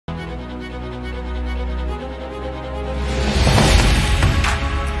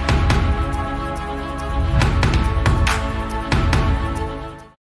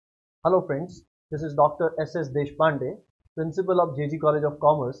Hello friends, this is Dr. S.S. Deshpande, Principal of JG College of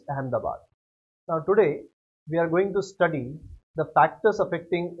Commerce, Ahmedabad. Now today we are going to study the factors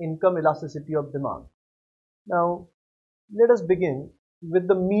affecting income elasticity of demand. Now let us begin with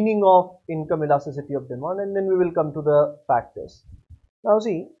the meaning of income elasticity of demand and then we will come to the factors. Now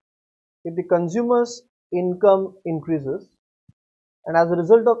see, if the consumer's income increases and as a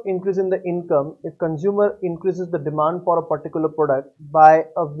result of increase in the income, if consumer increases the demand for a particular product by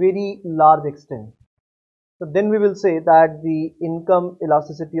a very large extent, so then we will say that the income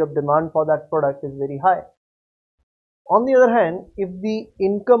elasticity of demand for that product is very high. On the other hand, if the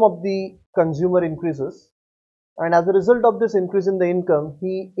income of the consumer increases and as a result of this increase in the income,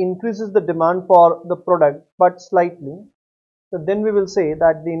 he increases the demand for the product but slightly, so then we will say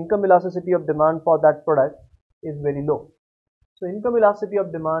that the income elasticity of demand for that product is very low. So income elasticity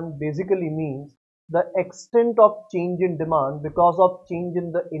of demand basically means the extent of change in demand because of change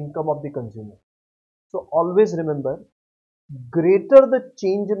in the income of the consumer. So always remember, greater the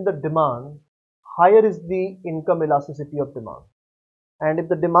change in the demand, higher is the income elasticity of demand. And if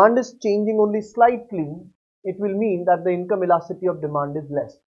the demand is changing only slightly, it will mean that the income elasticity of demand is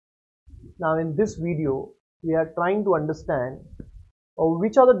less. Now in this video, we are trying to understand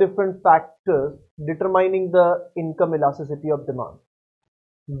which are the different factors determining the income elasticity of demand.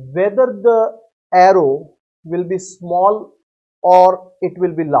 Whether the arrow will be small or it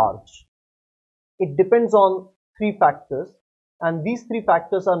will be large. It depends on three factors and these three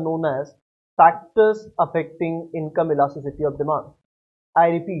factors are known as factors affecting income elasticity of demand. I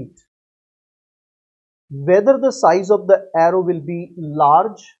repeat, whether the size of the arrow will be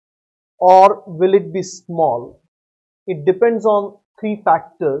large or will it be small, it depends on three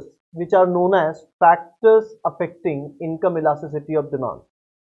factors which are known as factors affecting income elasticity of demand.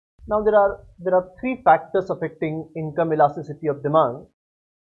 Now there are three factors affecting income elasticity of demand.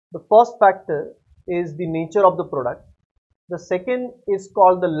 The first factor is the nature of the product. The second is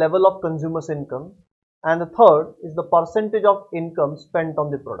called the level of consumer's income and the third is the percentage of income spent on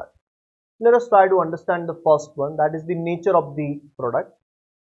the product. Let us try to understand the first one, that is the nature of the product.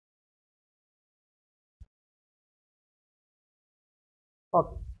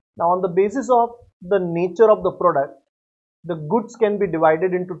 Okay. Now on the basis of the nature of the product, the goods can be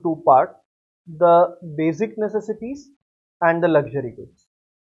divided into two parts, the basic necessities and the luxury goods.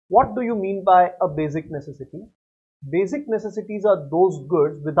 What do you mean by a basic necessity? Basic necessities are those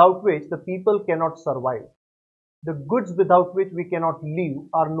goods without which the people cannot survive. The goods without which we cannot live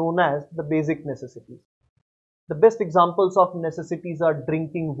are known as the basic necessities. The best examples of necessities are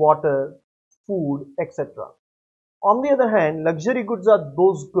drinking water, food, etc. On the other hand, luxury goods are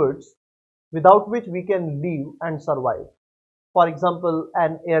those goods without which we can live and survive. For example,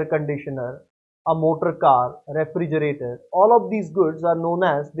 an air conditioner, a motor car, refrigerator, all of these goods are known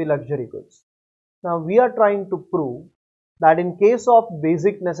as the luxury goods. Now we are trying to prove that in case of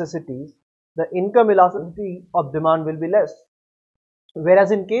basic necessities, the income elasticity of demand will be less.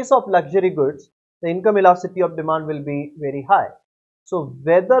 Whereas in case of luxury goods, the income elasticity of demand will be very high. So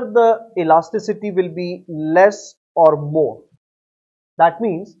whether the elasticity will be less or more, that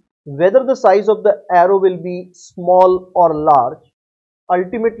means whether the size of the arrow will be small or large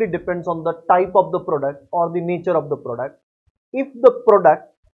ultimately depends on the type of the product or the nature of the product. If the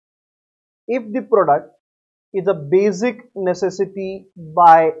product is a basic necessity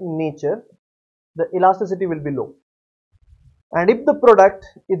by nature, the elasticity will be low. And if the product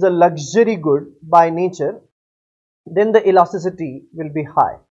is a luxury good by nature, then the elasticity will be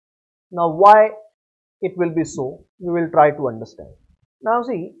high. Now why it will be so, we will try to understand. Now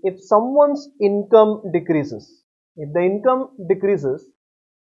see, if someone's income decreases, if the income decreases,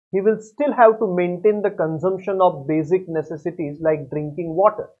 he will still have to maintain the consumption of basic necessities like drinking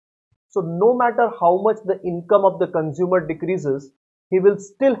water. So no matter how much the income of the consumer decreases, he will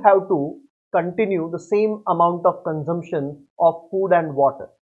still have to continue the same amount of consumption of food and water.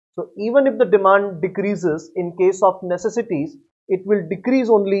 So even if the demand decreases in case of necessities, it will decrease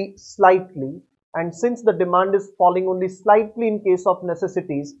only slightly. And since the demand is falling only slightly in case of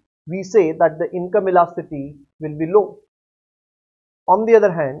necessities, we say that the income elasticity will be low. On the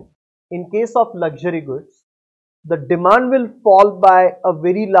other hand, in case of luxury goods, the demand will fall by a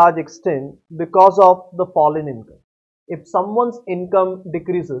very large extent because of the fall in income. If someone's income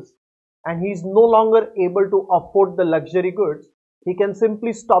decreases and he is no longer able to afford the luxury goods, he can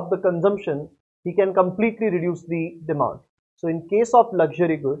simply stop the consumption, he can completely reduce the demand. So in case of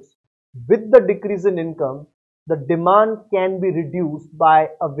luxury goods, with the decrease in income, the demand can be reduced by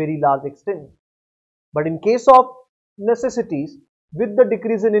a very large extent. But in case of necessities, with the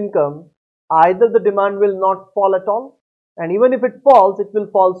decrease in income, either the demand will not fall at all and even if it falls, it will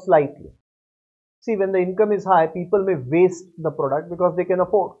fall slightly. See, when the income is high, people may waste the product because they can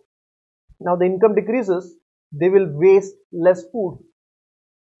afford. Now the income decreases, they will waste less food,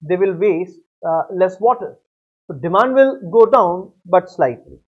 they will waste less water. So demand will go down, but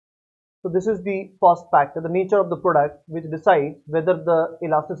slightly. So this is the first factor, the nature of the product, which decides whether the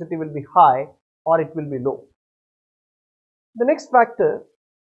elasticity will be high or it will be low. The next factor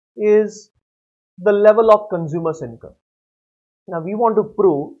is the level of consumer's income. Now we want to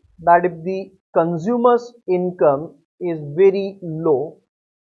prove that if the consumer's income is very low,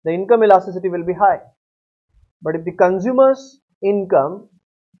 the income elasticity will be high. But if the consumer's income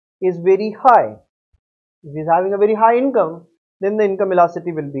is very high, if he is having a very high income, then the income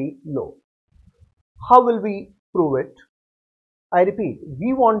elasticity will be low. How will we prove it? I repeat,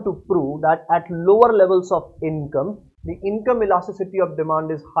 we want to prove that at lower levels of income, the income elasticity of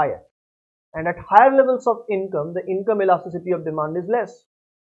demand is higher. And at higher levels of income, the income elasticity of demand is less.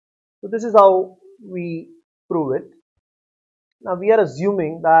 So this is how we prove it. Now we are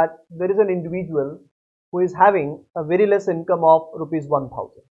assuming that there is an individual who is having a very less income of rupees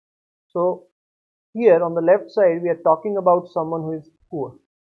 1000. So here on the left side, we are talking about someone who is poor.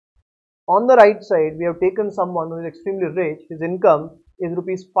 On the right side, we have taken someone who is extremely rich. His income is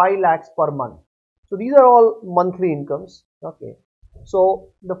rupees 5 lakhs per month. So these are all monthly incomes. Okay. So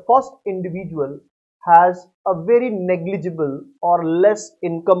the first individual has a very negligible or less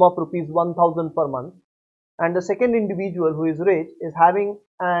income of rupees 1000 per month, and the second individual who is rich is having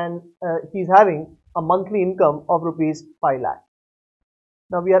a monthly income of rupees 5 lakh.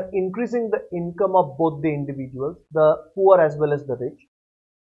 Now we are increasing the income of both the individuals, the poor as well as the rich.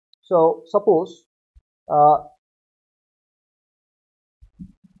 So suppose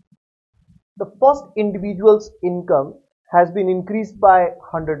the first individual's income has been increased by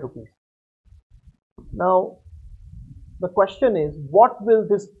 100 rupees. Now the question is, what will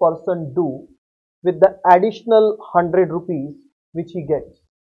this person do with the additional 100 rupees which he gets?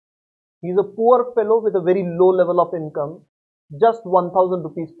 He is a poor fellow with a very low level of income, just 1000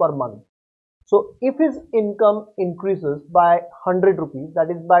 rupees per month. So if his income increases by 100 rupees, that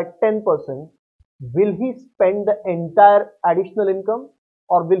is by 10%, will he spend the entire additional income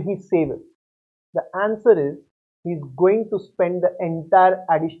or will he save it? The answer is, he is going to spend the entire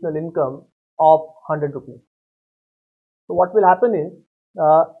additional income of 100 rupees. So what will happen is,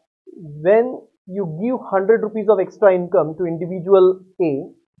 when you give 100 rupees of extra income to individual A,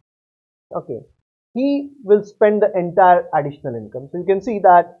 okay, he will spend the entire additional income. So you can see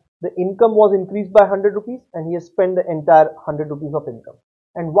that the income was increased by 100 rupees and he has spent the entire 100 rupees of income.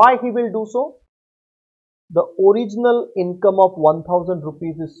 And why he will do so? The original income of 1000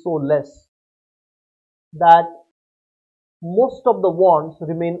 rupees is so less that most of the wants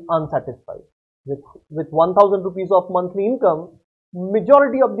remain unsatisfied. With 1000 rupees of monthly income,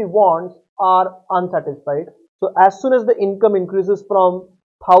 majority of the wants are unsatisfied. So as soon as the income increases from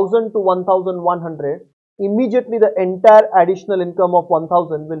 1000 to 1100, immediately the entire additional income of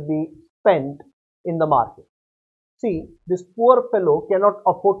 1000 will be spent in the market. See, this poor fellow cannot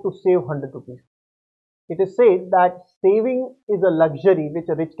afford to save 100 rupees. It is said that saving is a luxury which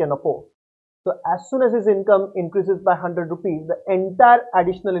a rich can afford. So as soon as his income increases by 100 rupees, the entire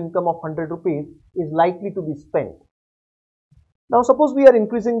additional income of 100 rupees is likely to be spent. Now suppose we are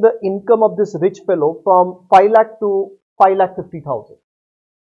increasing the income of this rich fellow from 5 lakh to 5,50,000.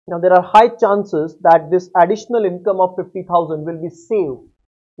 Now there are high chances that this additional income of 50,000 will be saved.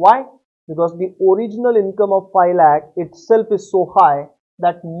 Why? Because the original income of 5 lakh itself is so high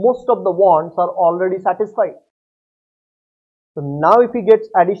that most of the wants are already satisfied. So now if he gets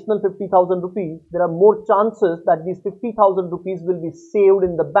additional 50,000 rupees, there are more chances that these 50,000 rupees will be saved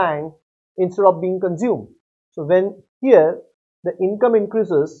in the bank instead of being consumed. So when here the income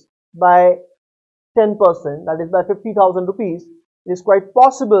increases by 10%, that is by 50,000 rupees, it is quite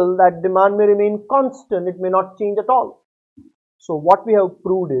possible that demand may remain constant, it may not change at all. So what we have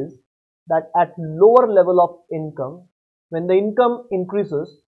proved is that at lower level of income, when the income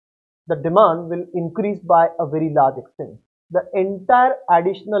increases, the demand will increase by a very large extent. The entire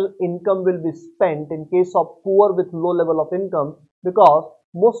additional income will be spent in case of poor with low level of income because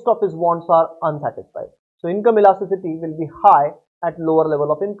most of his wants are unsatisfied. So income elasticity will be high at lower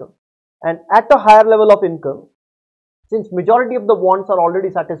level of income. And at a higher level of income, since majority of the wants are already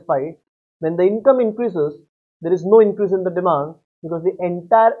satisfied, when the income increases, there is no increase in the demand because the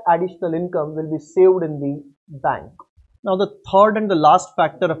entire additional income will be saved in the bank. Now the third and the last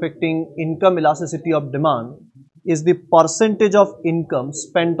factor affecting income elasticity of demand is the percentage of income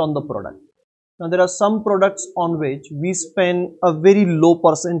spent on the product. Now there are some products on which we spend a very low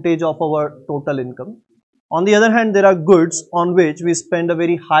percentage of our total income, On the other hand, there are goods on which we spend a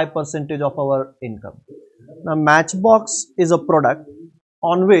very high percentage of our income. Now, Matchbox is a product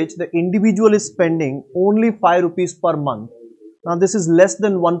on which the individual is spending only 5 rupees per month. Now, this is less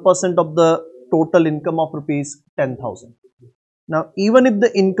than 1% of the total income of rupees 10,000. Now, even if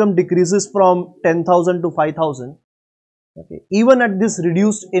the income decreases from 10,000 to 5,000, okay, even at this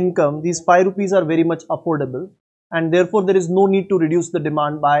reduced income, these 5 rupees are very much affordable, and therefore there is no need to reduce the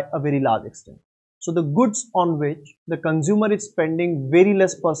demand by a very large extent. So, the goods on which the consumer is spending very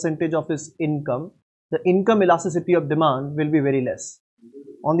less percentage of his income, the income elasticity of demand will be very less.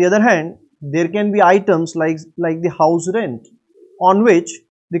 On the other hand, there can be items like the house rent, on which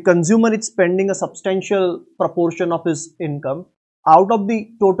the consumer is spending a substantial proportion of his income. Out of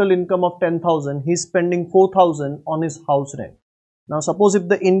the total income of 10,000, he is spending 4,000 on his house rent. Now, suppose if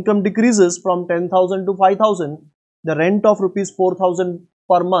the income decreases from 10,000 to 5,000, the rent of rupees 4,000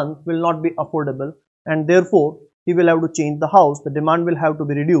 per month will not be affordable, and therefore he will have to change the house. The demand will have to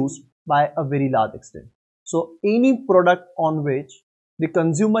be reduced by a very large extent. So, any product on which the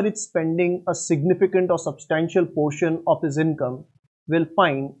consumer is spending a significant or substantial portion of his income will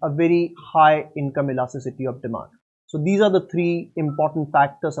find a very high income elasticity of demand. So, these are the three important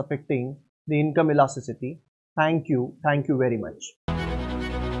factors affecting the income elasticity. Thank you very much.